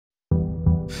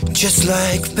Just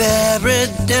like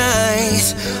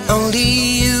paradise, only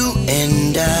you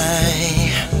and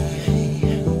I.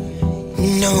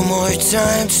 No more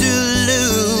time to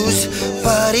lose,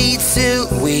 party till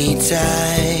we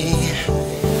die.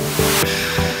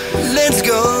 Let's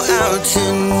go out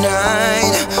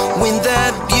tonight, win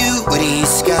that beauty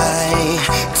sky.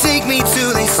 Take me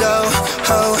to the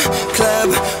Soho club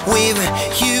with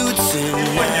you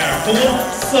tonight. Клуб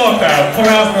Soho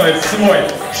празднует свой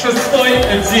 6-й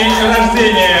день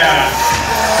рождения.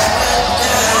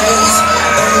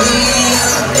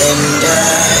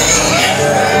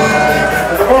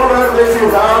 The more birthdays you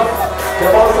have, the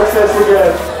more success you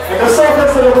get. And the Soho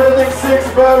is celebrating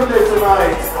 6th birthday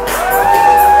tonight.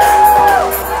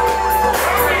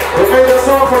 We made a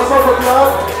song for Soho Club,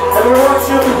 and we want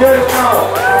you to get it now.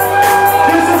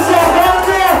 This is Soho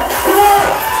Club!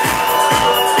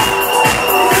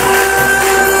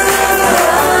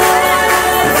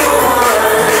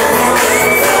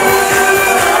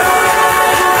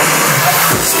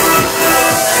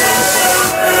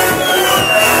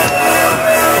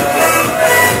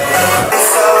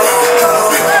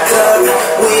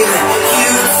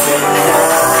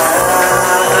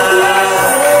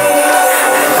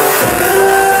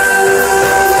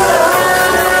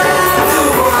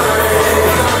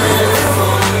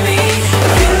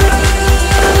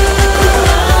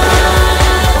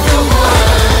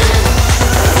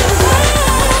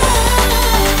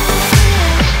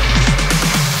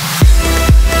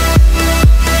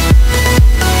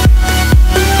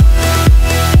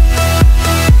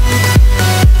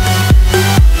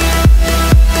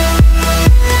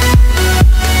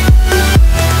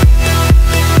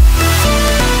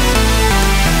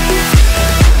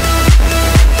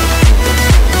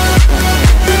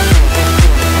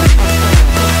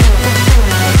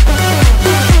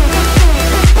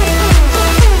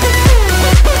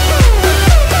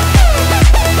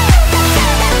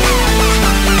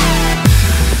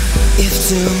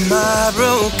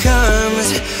 Tomorrow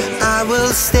comes, I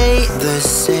will stay the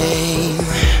same.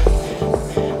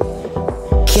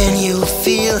 Can you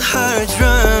feel her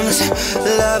drums?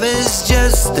 Love is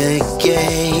just a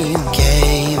game.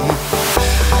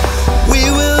 We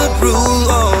will rule